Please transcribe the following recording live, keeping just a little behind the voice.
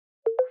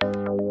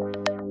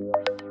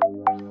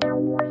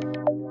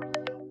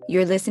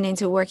You're listening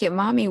to Work It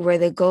Mommy, where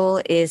the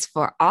goal is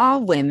for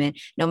all women,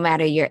 no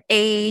matter your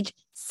age,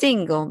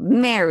 single,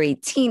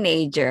 married,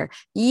 teenager,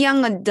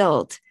 young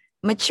adult,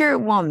 mature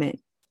woman.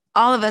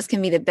 All of us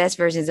can be the best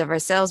versions of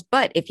ourselves.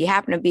 But if you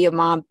happen to be a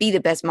mom, be the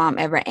best mom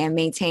ever and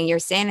maintain your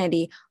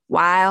sanity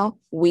while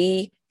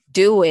we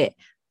do it.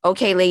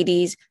 Okay,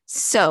 ladies.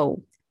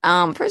 So,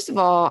 first of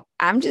all,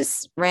 I'm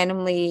just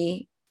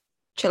randomly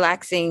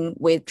chillaxing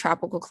with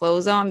tropical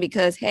clothes on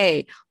because,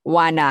 hey,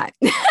 why not?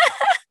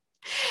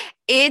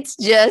 It's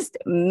just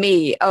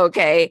me.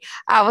 Okay.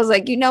 I was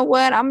like, you know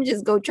what? I'm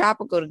just go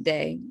tropical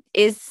today.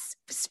 It's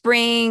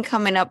spring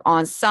coming up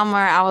on summer.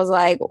 I was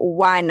like,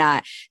 why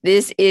not?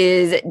 This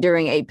is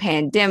during a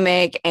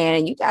pandemic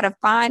and you got to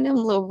find them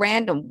little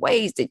random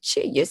ways to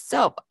cheer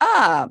yourself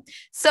up.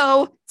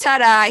 So,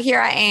 ta-da,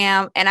 here I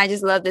am. And I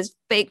just love this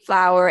fake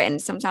flower.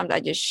 And sometimes I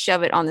just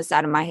shove it on the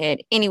side of my head.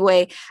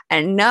 Anyway,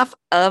 enough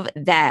of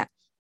that.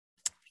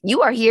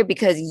 You are here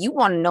because you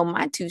want to know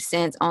my 2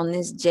 cents on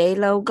this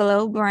JLo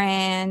Glow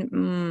brand.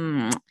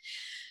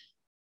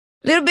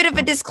 Little bit of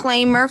a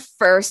disclaimer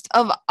first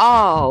of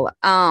all.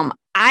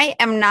 I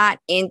am not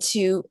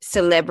into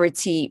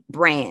celebrity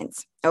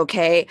brands.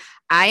 Okay.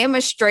 I am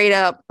a straight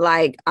up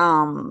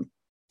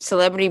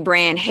celebrity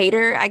brand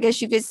hater, I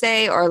guess you could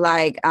say, or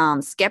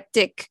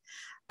skeptic.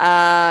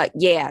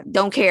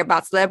 Don't care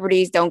about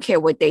celebrities, don't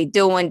care what they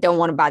doing, don't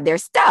want to buy their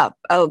stuff.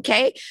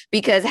 Okay.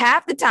 Because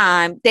half the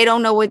time they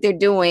don't know what they're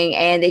doing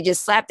and they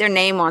just slap their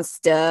name on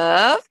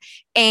stuff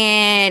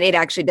and it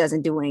actually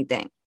doesn't do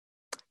anything.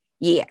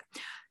 Yeah.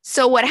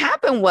 So what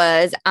happened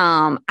was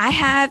I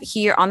have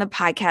here on the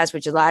podcast,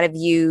 which a lot of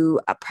you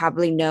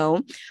probably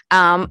know,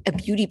 a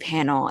beauty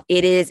panel.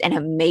 It is an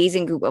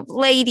amazing group of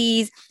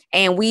ladies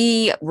and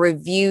we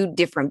review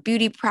different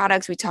beauty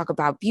products. We talk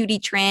about beauty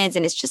trends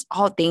and it's just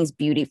all things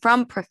beauty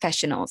from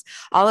professionals.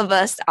 All of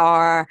us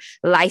are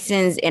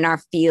licensed in our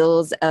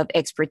fields of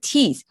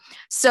expertise.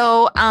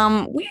 So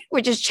we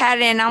were just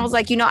chatting and I was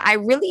like, I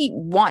really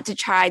want to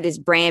try this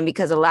brand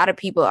because a lot of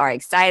people are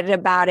excited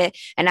about it.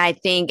 And I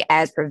think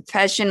as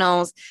professionals,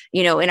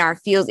 in our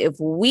fields, if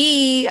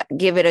we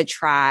give it a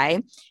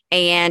try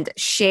and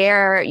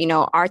share,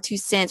 our 2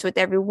 cents with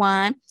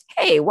everyone,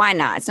 hey, why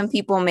not? Some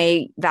people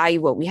may value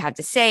what we have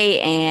to say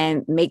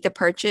and make the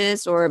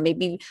purchase or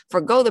maybe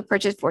forgo the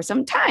purchase for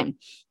some time.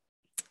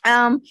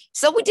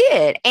 So we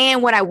did.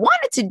 And what I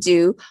wanted to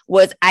do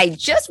was I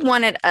just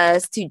wanted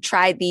us to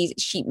try these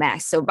sheet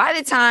masks. So by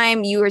the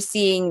time you are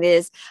seeing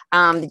this,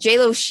 the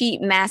JLo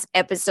sheet mask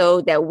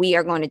episode that we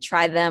are going to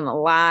try them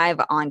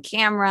live on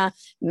camera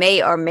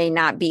may or may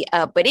not be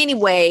up. But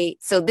anyway,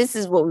 so this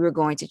is what we were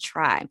going to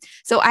try.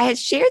 So I had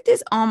shared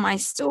this on my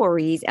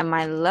stories and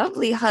my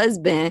lovely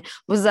husband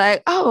was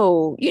like,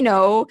 oh,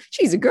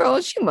 she's a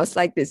girl. She must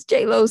like this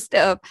JLo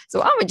stuff.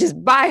 So I'm going to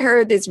just buy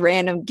her this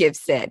random gift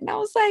set. And I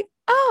was like,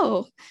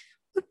 oh,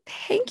 well,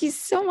 thank you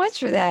so much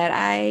for that.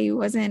 I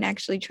wasn't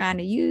actually trying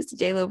to use the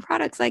JLo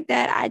products like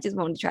that. I just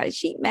wanted to try the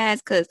sheet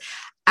mask because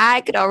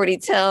I could already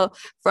tell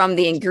from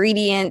the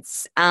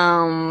ingredients,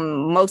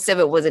 most of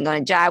it wasn't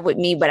going to jive with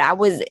me, but I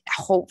was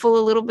hopeful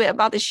a little bit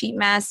about the sheet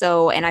mask.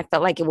 And I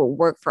felt like it would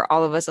work for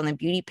all of us on the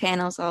beauty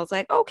panel. So I was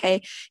like,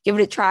 okay, give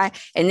it a try.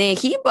 And then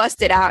he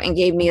busted out and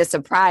gave me a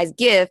surprise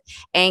gift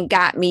and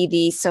got me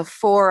the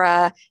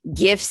Sephora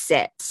gift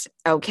set.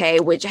 Okay,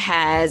 which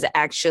has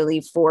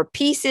actually 4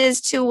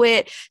 pieces to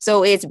it.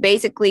 So it's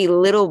basically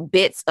little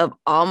bits of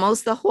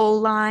almost the whole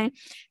line.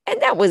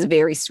 And that was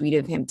very sweet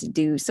of him to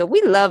do. So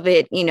we love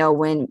it,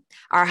 when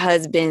our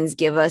husbands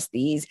give us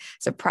these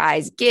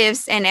surprise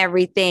gifts and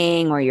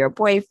everything, or your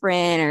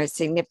boyfriend or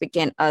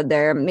significant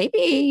other, maybe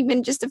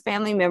even just a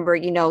family member,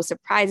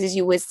 surprises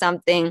you with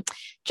something.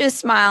 Just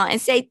smile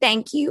and say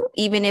thank you,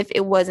 even if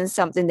it wasn't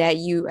something that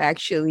you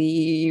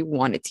actually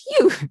wanted to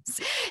use.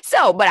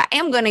 So, but I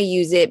am going to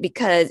use it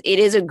because it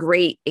is a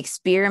great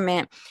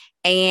experiment.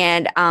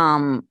 And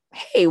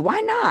hey,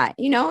 why not?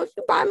 If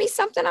you buy me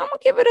something, I'm going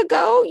to give it a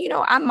go.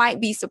 I might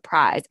be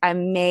surprised. I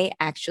may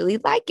actually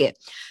like it.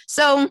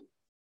 So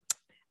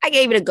I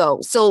gave it a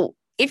go. So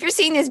if you're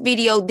seeing this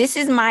video, this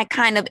is my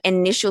kind of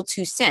initial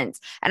 2 cents.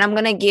 And I'm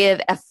going to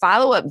give a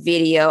follow-up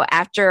video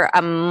after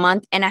a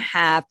month and a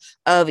half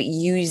of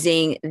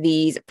using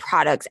these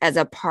products as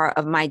a part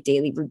of my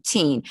daily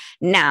routine.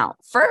 Now,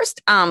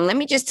 first, let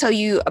me just tell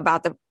you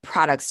about the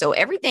products. So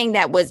everything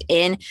that was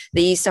in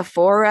the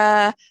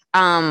Sephora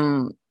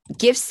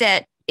gift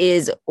set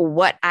is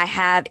what I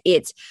have.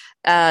 It's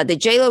the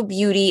JLo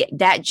Beauty,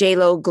 that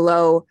JLo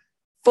Glow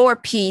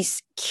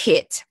 4-piece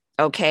kit.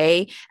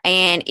 Okay.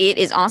 And it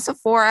is on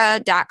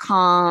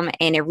Sephora.com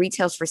and it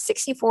retails for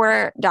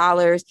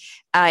 $64.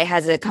 It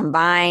has a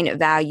combined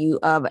value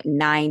of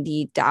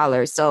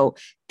 $90. So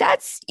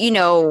that's,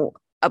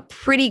 a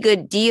pretty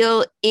good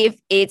deal if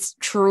it's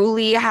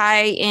truly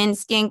high-end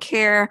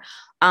skincare.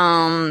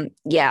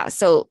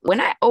 So when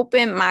I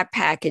opened my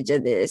package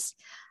of this,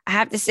 I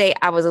have to say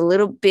I was a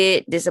little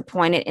bit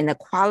disappointed in the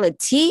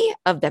quality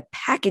of the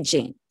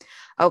packaging.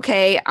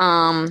 Okay.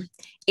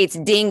 It's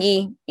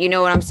dingy. You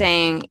know what I'm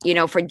saying?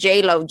 For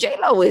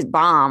JLo is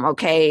bomb.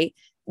 Okay.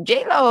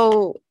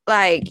 J-Lo,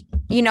 like,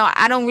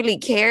 I don't really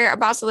care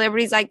about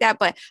celebrities like that,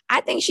 but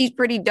I think she's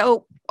pretty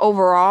dope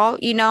overall.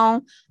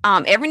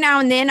 Every now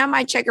and then I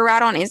might check her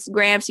out on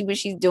Instagram, see what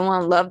she's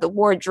doing. Love the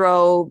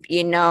wardrobe,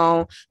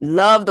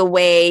 love the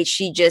way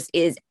she just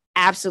is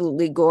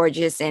absolutely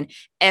gorgeous and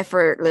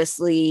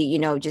effortlessly,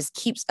 just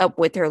keeps up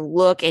with her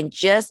look and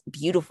just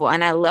beautiful.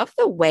 And I love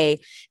the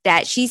way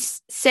that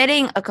she's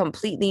setting a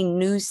completely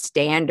new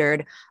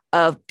standard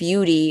of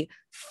beauty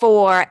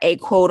for a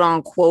quote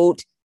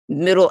unquote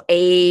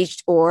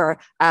middle-aged or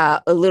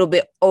a little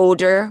bit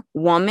older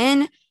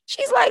woman.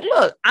 She's like,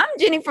 look, I'm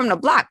Jenny from the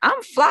block.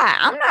 I'm fly.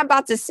 I'm not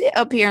about to sit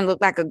up here and look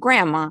like a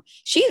grandma.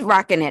 She's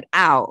rocking it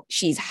out.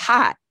 She's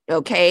hot.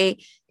 Okay.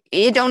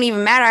 It don't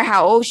even matter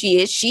how old she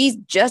is. She's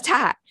just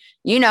hot,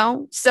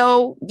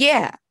 So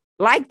yeah,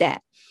 like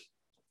that.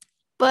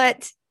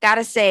 But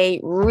gotta say,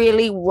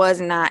 really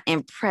was not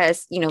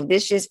impressed.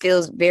 This just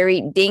feels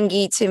very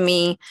dingy to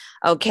me.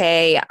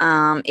 Okay.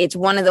 It's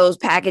one of those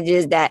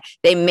packages that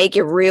they make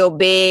it real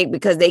big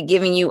because they're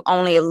giving you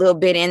only a little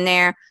bit in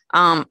there.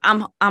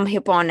 I'm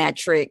hip on that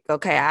trick.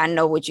 Okay. I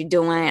know what you're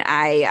doing.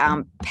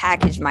 I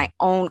package my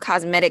own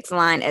cosmetics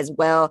line as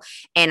well.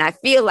 And I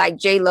feel like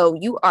J-Lo,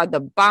 you are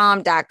the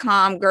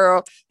bomb.com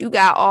girl. You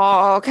got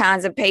all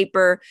kinds of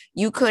paper.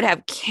 You could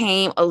have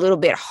came a little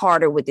bit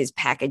harder with this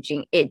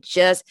packaging. It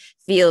just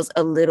feels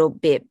a little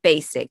bit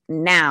basic.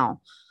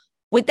 Now,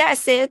 with that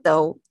said,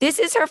 though, this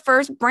is her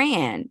first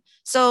brand.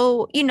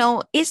 So,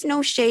 it's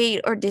no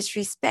shade or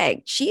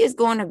disrespect. She is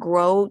going to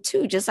grow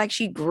too, just like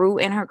she grew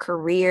in her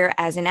career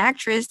as an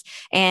actress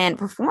and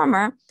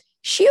performer.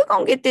 She's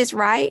going to get this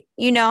right,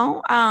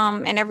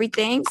 and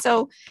everything.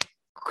 So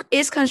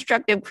it's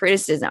constructive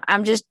criticism.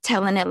 I'm just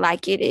telling it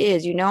like it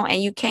is,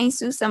 and you can't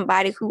sue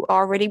somebody who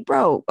already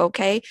broke.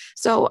 Okay.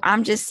 So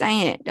I'm just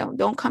saying,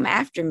 don't come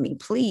after me,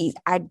 please.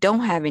 I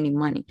don't have any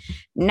money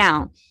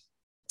now.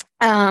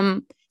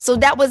 So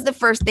that was the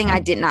first thing I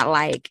did not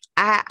like.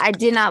 I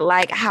did not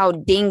like how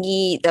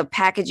dingy the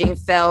packaging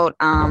felt.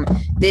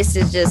 This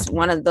is just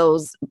one of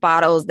those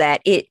bottles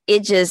that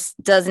it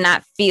just does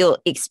not feel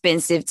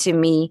expensive to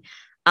me.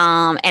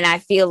 And I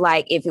feel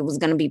like if it was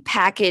going to be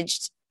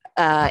packaged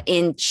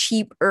in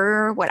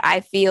cheaper, what I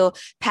feel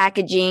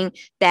packaging,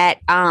 that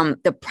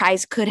the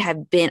price could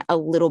have been a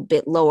little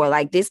bit lower.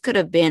 Like this could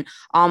have been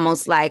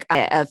almost like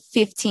a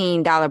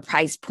 $15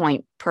 price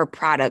point per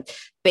product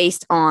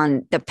based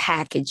on the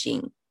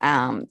packaging.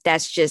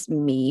 That's just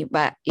me,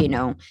 but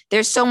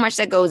there's so much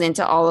that goes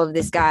into all of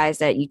this, guys,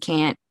 that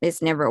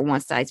it's never a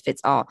one size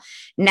fits all.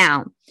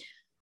 Now,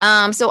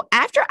 so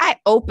after I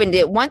opened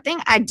it, one thing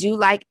I do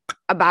like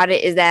about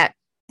it is that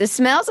the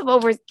smells of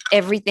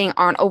everything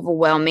aren't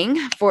overwhelming.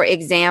 For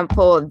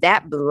example,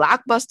 that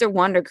Blockbuster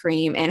Wonder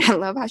Cream, and I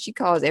love how she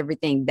calls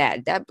everything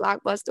that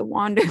Blockbuster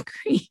Wonder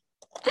Cream.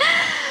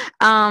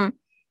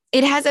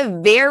 It has a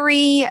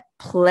very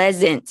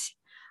pleasant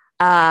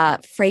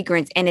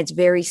fragrance, and it's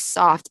very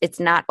soft. It's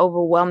not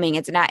overwhelming.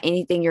 It's not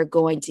anything you're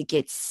going to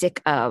get sick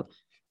of.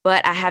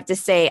 But I have to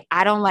say,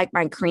 I don't like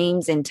my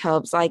creams in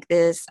tubs like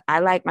this. I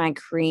like my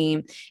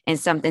cream in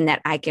something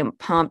that I can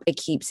pump. It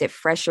keeps it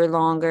fresher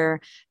longer.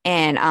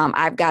 And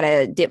I've got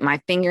to dip my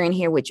finger in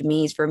here, which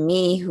means for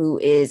me, who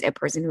is a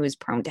person who is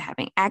prone to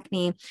having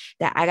acne,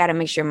 that I got to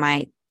make sure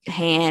my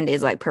hand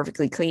is like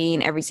perfectly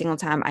clean every single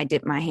time I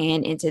dip my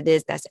hand into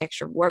this. That's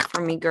extra work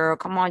for me, girl.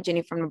 Come on,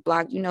 Jenny from the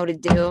block. You know the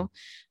deal.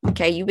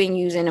 Okay, you've been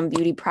using them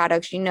beauty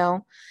products,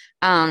 Now,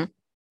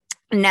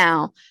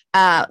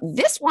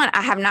 this one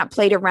I have not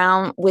played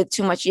around with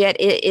too much yet.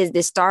 It is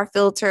the Star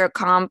Filter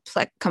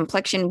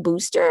Complexion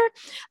Booster.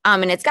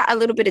 And it's got a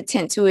little bit of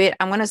tint to it.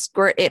 I'm going to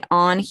squirt it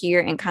on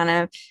here and kind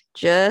of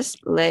just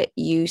let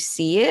you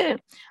see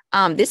it.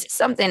 This is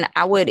something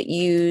I would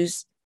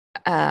use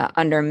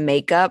under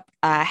makeup.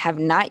 I have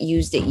not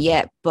used it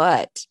yet,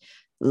 but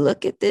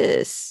look at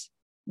this.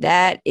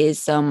 That is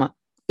some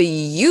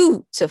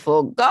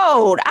beautiful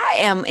gold. I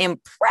am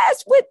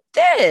impressed with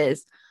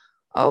this.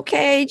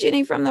 Okay,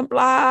 Jenny from the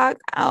block.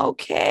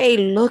 Okay,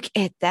 look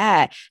at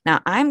that.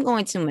 Now I'm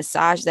going to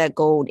massage that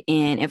gold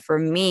in. And for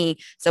me,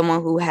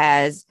 someone who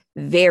has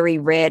very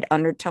red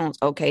undertones,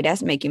 okay,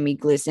 that's making me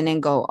glisten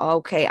and go,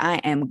 okay, I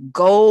am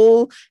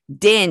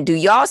golden. Do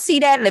y'all see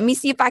that? Let me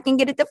see if I can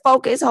get it to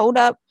focus. Hold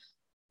up.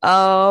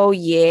 Oh,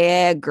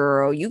 yeah,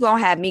 girl. You going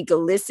to have me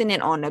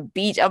glistening on the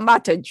beach. I'm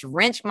about to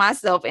drench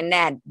myself in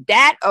that.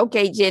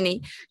 Okay,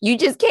 Jenny, you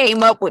just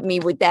came up with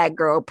me with that,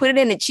 girl. Put it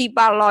in a cheap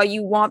bottle all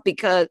you want,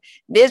 because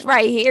this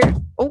right here,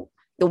 oh,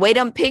 the way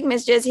them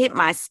pigments just hit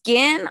my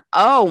skin.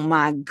 Oh,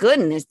 my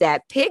goodness,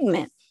 that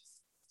pigment.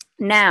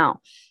 Now,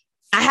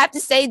 I have to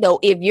say, though,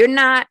 if you're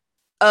not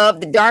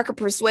of the darker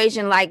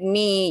persuasion like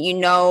me,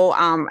 and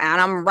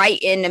I'm right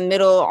in the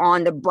middle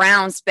on the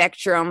brown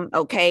spectrum,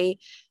 okay,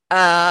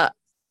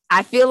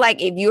 I feel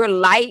like if you're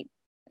light,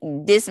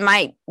 this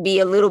might be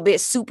a little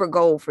bit super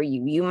gold for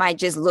you. You might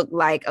just look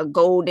like a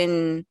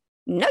golden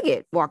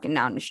nugget walking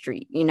down the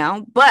street,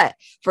 But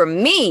for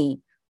me,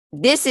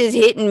 this is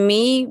hitting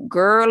me,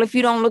 girl. If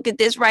you don't look at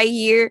this right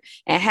here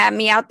and have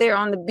me out there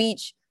on the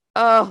beach,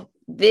 oh,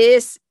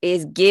 This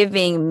is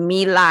giving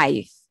me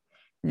life.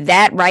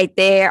 That right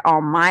there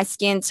on my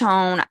skin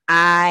tone,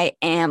 I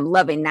am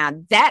loving. Now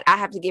that I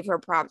have to give her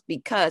props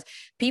because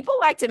people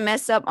like to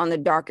mess up on the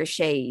darker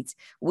shades.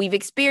 We've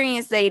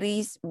experienced,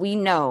 ladies. We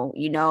know,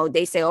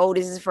 they say, oh,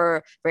 this is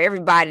for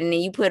everybody. And then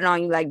you put it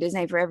on, you like, this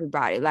ain't for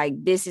everybody. Like,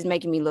 this is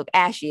making me look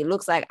ashy. It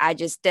looks like I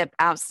just stepped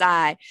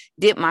outside,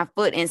 dipped my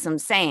foot in some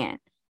sand.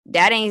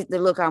 That ain't the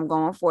look I'm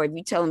going for. If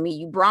you telling me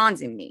you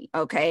bronzing me,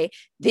 okay,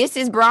 this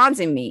is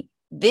bronzing me.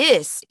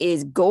 This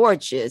is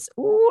gorgeous.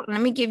 Ooh,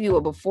 let me give you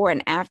a before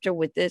and after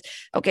with this.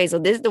 Okay, so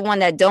this is the one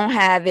that don't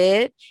have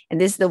it, and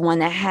this is the one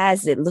that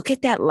has it. Look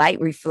at that light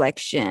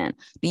reflection.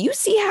 Do you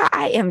see how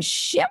I am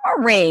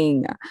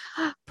shimmering?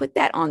 Put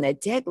that on the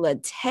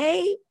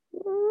décolleté.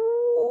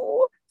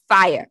 Ooh,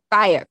 fire,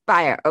 fire,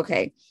 fire.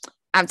 Okay,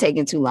 I'm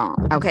taking too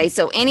long. Okay,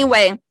 so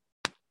anyway,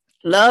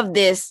 love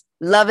this.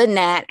 Loving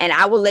that. And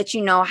I will let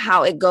you know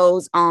how it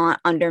goes on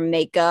under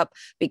makeup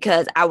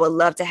because I would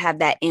love to have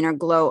that inner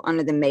glow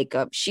under the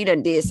makeup. She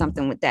done did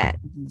something with that.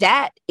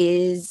 That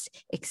is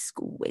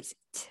exquisite.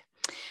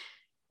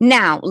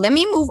 Now, let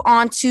me move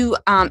on to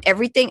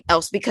everything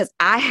else because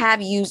I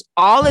have used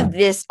all of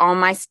this on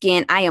my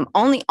skin. I am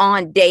only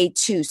on day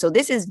 2. So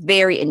this is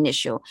very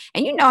initial.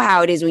 And you know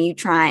how it is when you're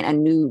trying a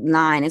new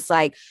line. It's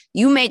like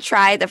you may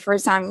try it the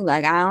first time. You're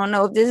like, I don't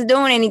know if this is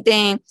doing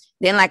anything.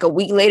 Then like a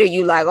week later,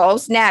 you like, oh,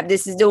 snap,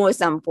 this is doing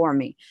something for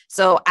me.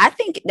 So I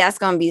think that's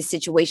going to be a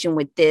situation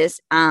with this.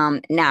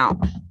 Now,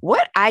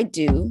 what I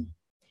do,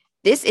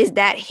 this is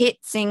that hit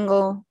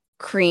single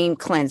cream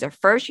cleanser.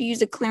 First, you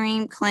use a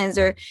cream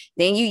cleanser.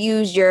 Then you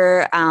use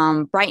your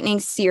brightening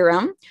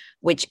serum,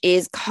 which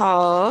is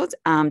called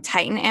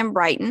Tighten and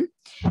Brighten.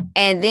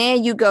 And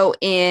then you go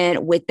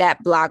in with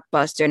that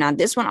blockbuster. Now,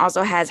 this one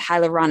also has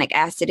hyaluronic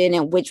acid in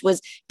it, which was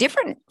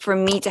different for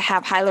me to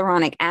have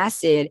hyaluronic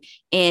acid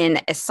in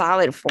a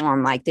solid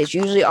form like this.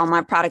 Usually all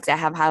my products that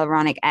have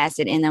hyaluronic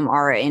acid in them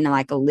are in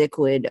like a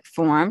liquid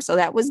form. So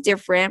that was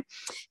different.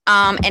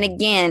 And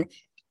again,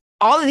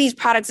 all of these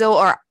products, though,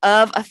 are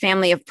of a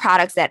family of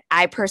products that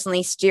I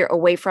personally steer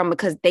away from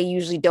because they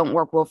usually don't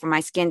work well for my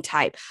skin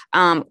type.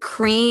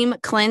 Cream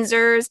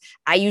cleansers,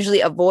 I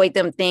usually avoid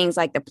them things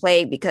like the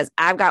plague because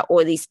I've got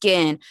oily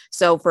skin.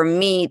 So for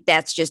me,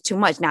 that's just too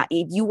much. Now,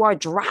 if you are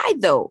dry,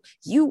 though,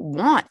 you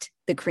want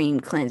the cream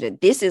cleanser.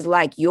 This is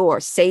like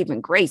your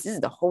saving grace. This is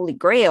the holy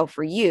grail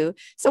for you.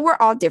 So we're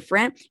all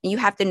different and you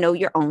have to know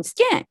your own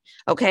skin.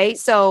 Okay.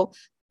 So,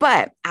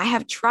 but I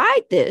have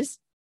tried this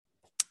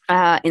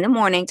in the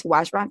morning to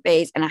wash my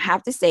face. And I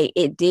have to say,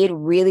 it did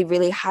really,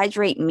 really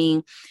hydrate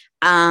me.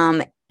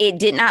 It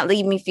did not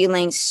leave me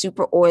feeling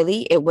super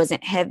oily. It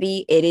wasn't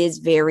heavy. It is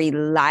very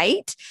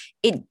light.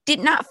 It did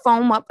not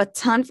foam up a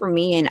ton for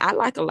me. And I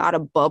like a lot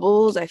of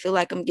bubbles. I feel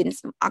like I'm getting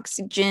some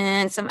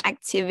oxygen, some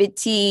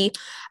activity.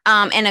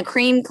 And a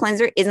cream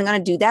cleanser isn't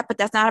going to do that, but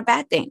that's not a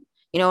bad thing.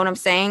 You know what I'm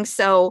saying?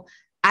 So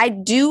I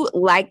do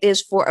like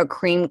this for a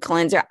cream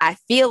cleanser. I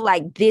feel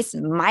like this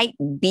might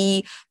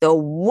be the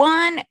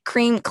one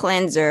cream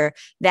cleanser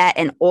that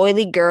an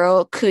oily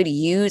girl could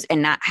use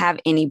and not have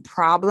any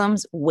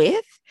problems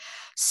with.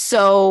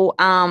 So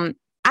I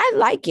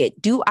like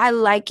it. Do I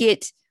like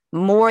it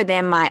more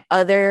than my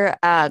other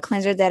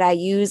cleanser that I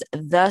use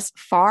thus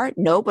far?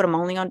 No, but I'm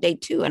only on day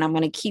 2 and I'm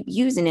going to keep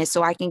using it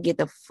so I can get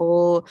the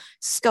full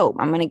scope.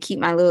 I'm going to keep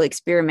my little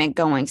experiment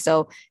going.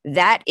 So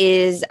that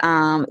is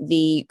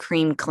the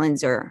cream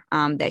cleanser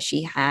that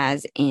she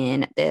has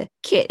in the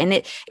kit. And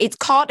it's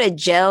called a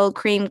gel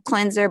cream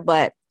cleanser,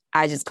 but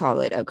I just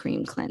call it a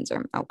cream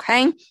cleanser.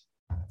 Okay.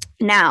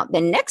 Now,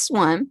 the next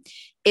one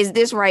is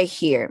this right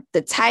here,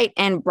 the Tight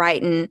and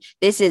Brighten.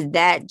 This is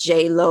that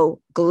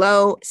J.Lo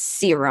Glow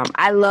Serum.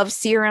 I love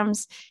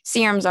serums.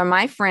 Serums are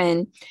my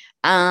friend.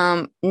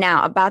 Now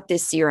about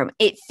this serum,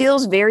 it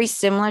feels very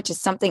similar to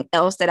something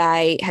else that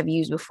I have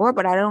used before,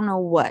 but I don't know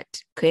what.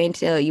 Couldn't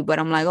tell you, but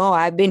I'm like, oh,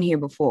 I've been here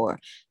before.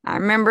 I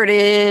remember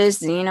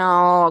this,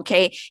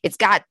 okay. It's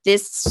got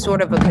this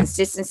sort of a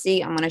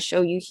consistency. I'm going to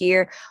show you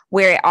here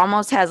where it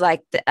almost has like,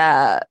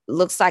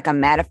 looks like a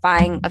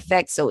mattifying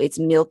effect. So it's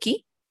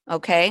milky.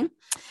 Okay.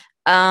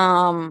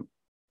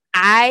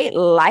 I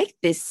like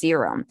this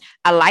serum.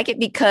 I like it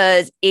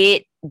because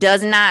it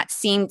does not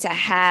seem to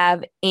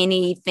have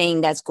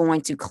anything that's going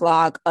to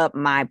clog up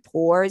my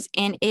pores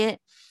in it.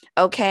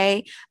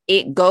 Okay.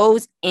 It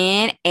goes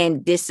in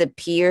and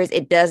disappears.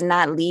 It does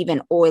not leave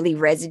an oily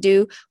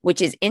residue,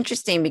 which is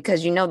interesting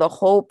because, the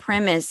whole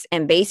premise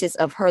and basis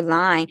of her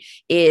line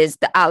is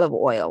the olive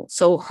oil.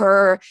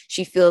 So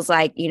she feels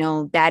like,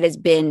 that has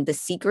been the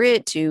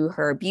secret to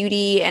her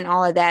beauty and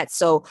all of that.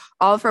 So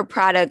all of her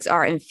products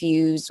are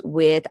infused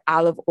with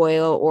olive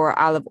oil or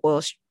olive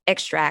oil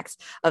extracts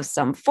of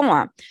some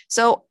form.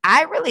 So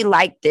I really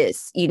like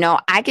this.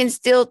 I can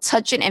still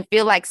touch it and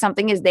feel like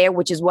something is there,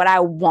 which is what I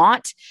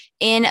want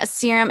in a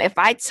serum, if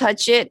I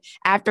touch it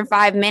after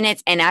 5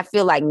 minutes and I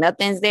feel like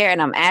nothing's there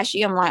and I'm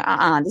ashy, I'm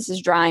like, this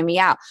is drying me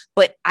out.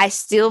 But I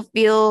still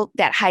feel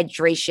that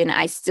hydration.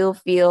 I still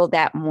feel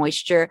that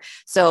moisture.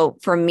 So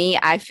for me,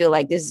 I feel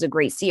like this is a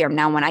great serum.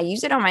 Now, when I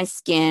use it on my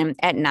skin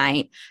at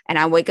night and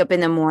I wake up in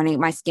the morning,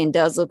 my skin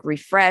does look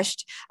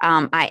refreshed.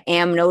 I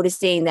am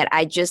noticing that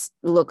I just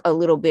look a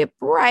little bit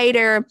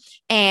brighter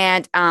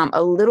and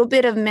a little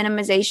bit of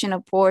minimization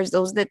of pores.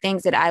 Those are the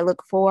things that I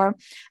look for.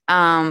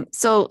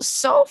 So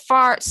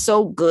far,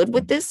 so good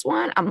with this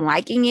one. I'm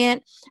liking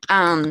it.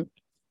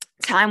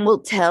 Time will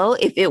tell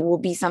if it will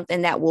be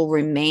something that will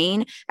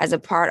remain as a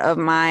part of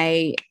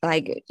my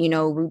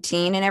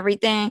routine and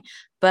everything.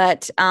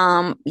 But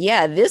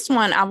yeah, this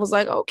one, I was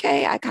like,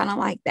 okay, I kind of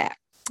like that.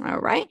 All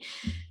right.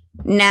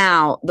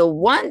 Now, the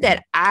one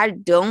that I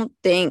don't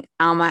think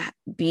I'm going to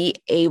be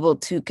able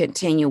to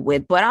continue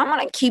with, but I'm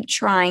going to keep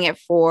trying it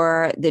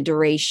for the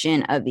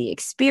duration of the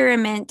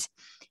experiment,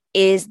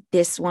 is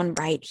this one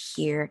right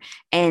here.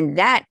 And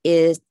that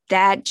is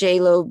that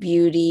JLo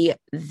Beauty,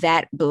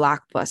 that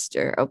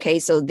Blockbuster. Okay,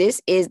 so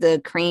this is the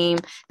cream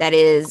that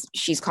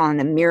she's calling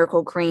the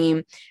Miracle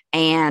Cream,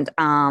 and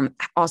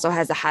also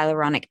has a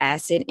hyaluronic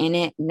acid in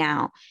it.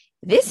 Now,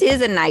 this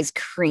is a nice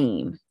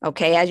cream.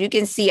 Okay, as you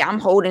can see, I'm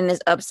holding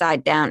this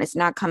upside down. It's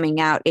not coming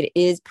out. It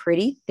is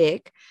pretty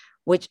thick,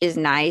 which is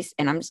nice.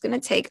 And I'm just going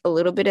to take a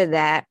little bit of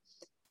that,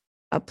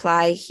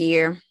 apply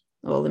here.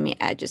 Well, let me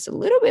add just a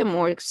little bit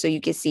more so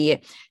you can see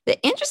it. The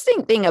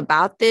interesting thing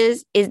about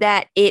this is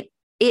that it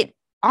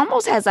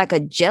almost has like a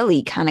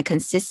jelly kind of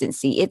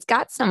consistency. It's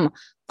got some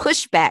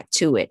pushback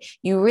to it.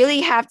 You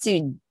really have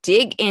to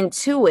dig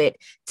into it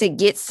to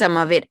get some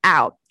of it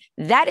out.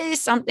 That is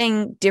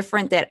something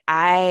different that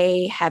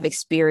I have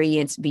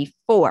experienced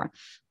before.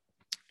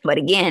 But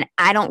again,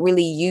 I don't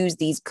really use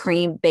these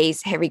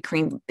heavy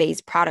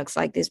cream-based products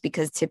like this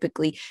because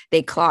typically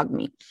they clog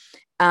me.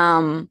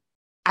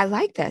 I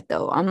like that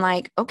though. I'm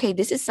like, okay,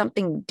 this is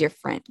something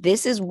different.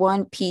 This is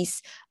one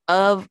piece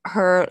of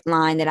her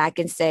line that I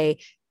can say,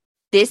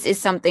 this is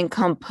something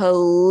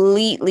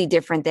completely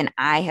different than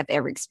I have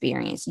ever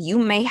experienced. You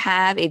may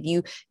have, if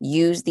you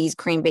use these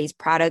cream-based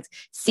products,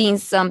 seen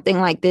something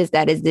like this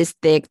that is this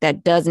thick,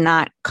 that does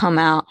not come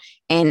out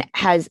and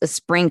has a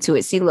spring to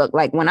it. See, look,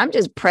 like when I'm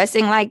just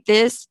pressing like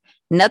this,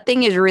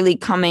 nothing is really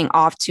coming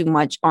off too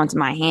much onto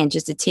my hand,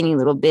 just a teeny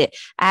little bit.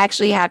 I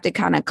actually have to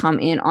kind of come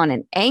in on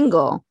an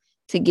angle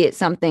to get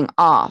something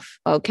off.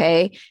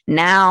 Okay.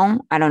 Now,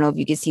 I don't know if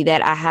you can see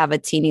that I have a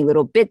teeny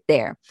little bit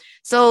there.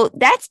 So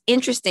that's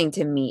interesting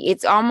to me.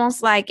 It's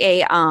almost like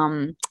a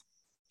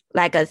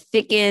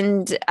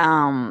thickened,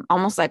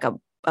 almost like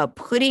a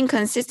pudding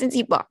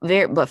consistency,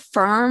 but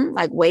firm,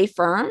 like way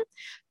firm.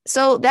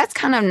 So that's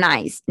kind of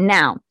nice.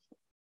 Now,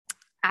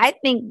 I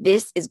think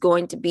this is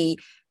going to be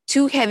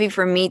too heavy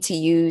for me to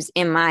use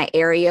in my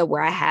area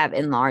where I have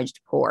enlarged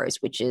pores,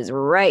 which is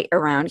right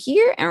around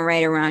here and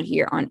right around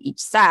here on each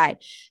side.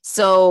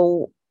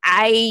 So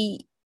I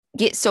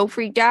get so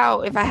freaked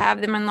out if I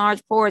have them in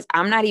large pores.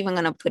 I'm not even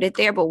going to put it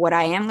there. But what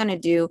I am going to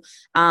do,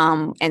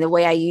 and the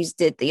way I used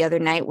it the other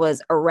night,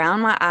 was around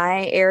my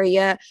eye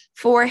area,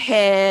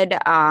 forehead,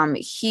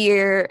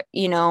 here,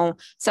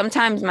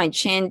 sometimes my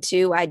chin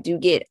too. I do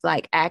get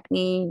like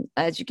acne.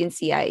 As you can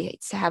see, I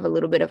have a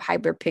little bit of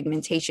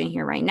hyperpigmentation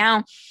here right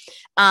now.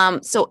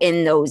 So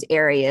in those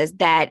areas,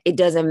 that it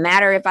doesn't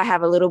matter if I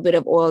have a little bit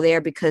of oil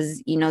there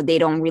because, they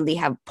don't really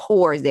have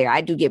pores there.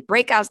 I do get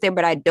breakouts there,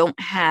 but I don't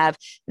have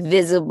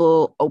visible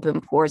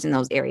open pores in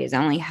those areas.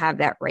 I only have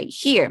that right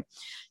here.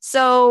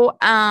 So,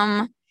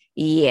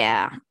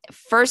 yeah,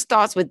 first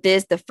thoughts with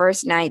this, the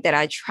first night that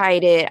I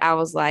tried it, I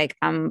was like,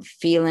 I'm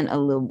feeling a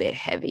little bit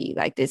heavy.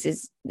 Like this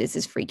is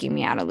freaking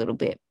me out a little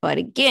bit. But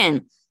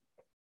again,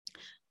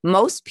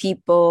 most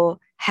people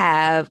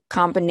have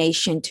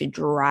combination to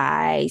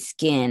dry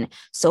skin.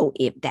 So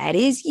if that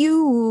is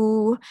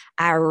you,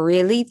 I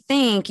really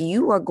think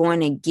you are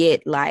going to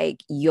get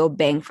like your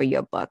bang for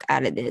your buck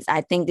out of this.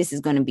 I think this is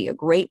going to be a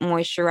great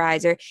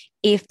moisturizer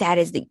if that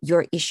is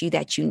your issue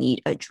that you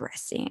need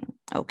addressing.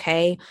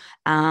 Okay.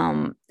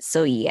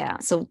 So yeah.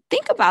 So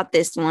think about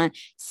this one.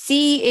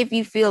 See if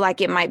you feel like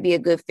it might be a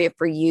good fit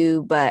for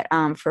you. But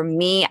for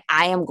me,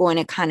 I am going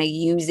to kind of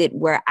use it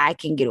where I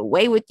can get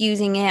away with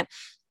using it.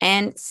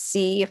 And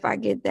see if I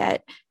get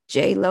that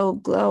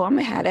JLo glow. I'm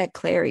going to have that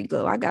clary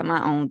glow. I got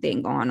my own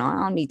thing going on.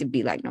 I don't need to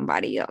be like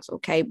nobody else,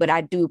 okay? But I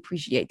do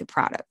appreciate the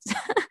products.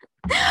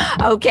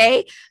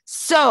 Okay?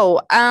 So,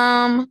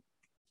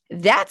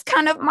 that's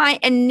kind of my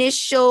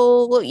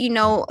initial,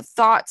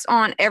 thoughts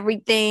on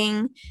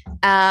everything.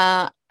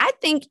 I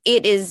think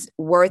it is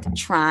worth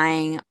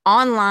trying.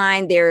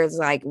 Online, there's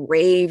like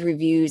rave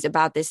reviews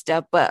about this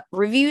stuff, but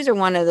reviews are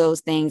one of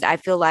those things I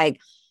feel like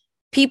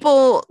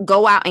people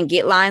go out and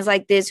get lines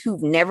like this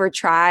who've never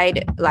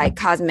tried like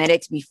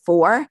cosmetics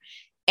before.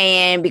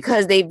 And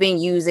because they've been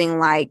using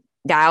like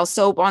dial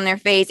soap on their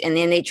face and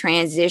then they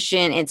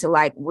transition into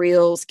like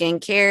real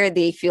skincare,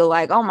 they feel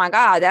like, oh my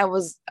God, that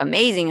was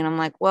amazing. And I'm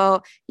like,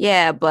 well,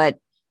 yeah, but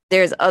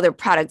there's other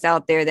products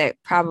out there that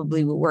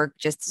probably would work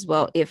just as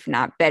well, if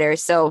not better.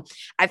 So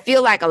I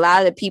feel like a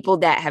lot of the people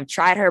that have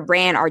tried her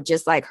brand are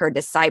just like her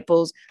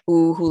disciples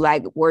who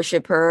like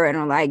worship her and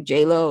are like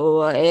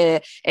J-Lo.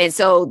 And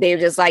so they're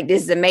just like,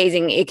 this is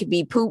amazing. It could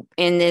be poop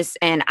in this,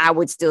 and I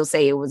would still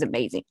say it was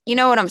amazing. You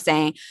know what I'm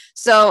saying?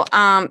 So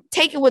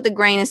take it with a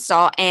grain of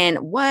salt and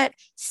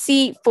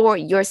see for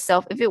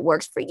yourself if it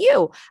works for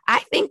you. I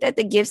think that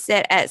the gift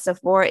set at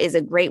Sephora is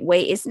a great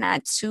way. It's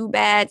not too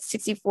bad,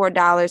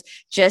 $64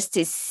 just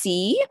to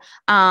see,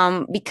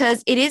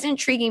 because it is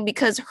intriguing,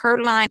 because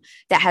her line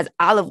that has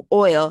olive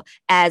oil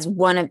as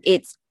one of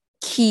its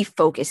key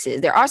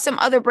focuses. There are some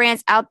other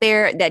brands out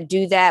there that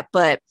do that,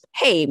 but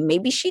hey,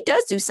 maybe she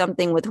does do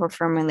something with her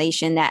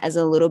formulation that is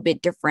a little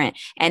bit different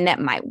and that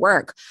might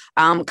work.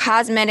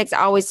 Cosmetics,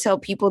 I always tell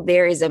people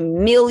there is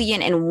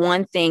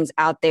 1,000,001 things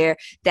out there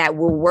that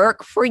will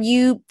work for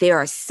you. There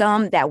are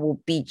some that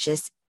will be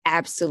just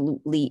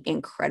absolutely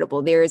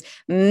incredible. There's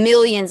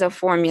millions of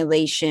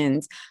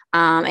formulations.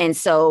 And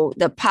so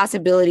the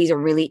possibilities are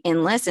really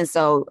endless. And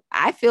so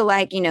I feel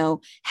like,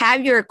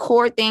 have your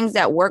core things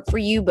that work for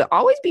you, but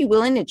always be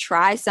willing to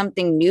try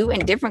something new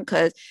and different,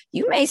 because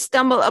you may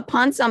stumble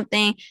upon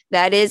something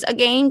that is a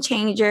game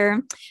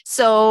changer.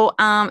 So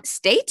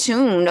stay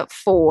tuned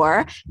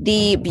for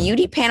the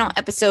beauty panel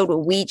episode where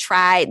we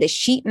try the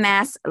sheet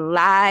mask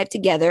live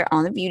together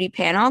on the beauty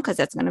panel, because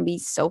that's going to be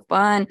so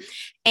fun.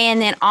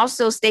 And then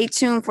also stay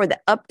tuned for the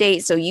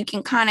update so you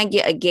can kind of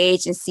get a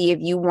gauge and see if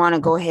you want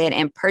to go ahead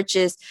and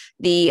purchase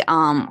the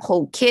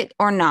whole kit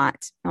or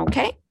not.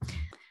 Okay.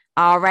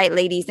 All right,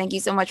 ladies. Thank you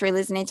so much for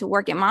listening to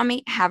Work It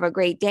Mommy. Have a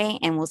great day,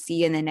 and we'll see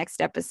you in the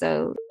next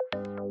episode.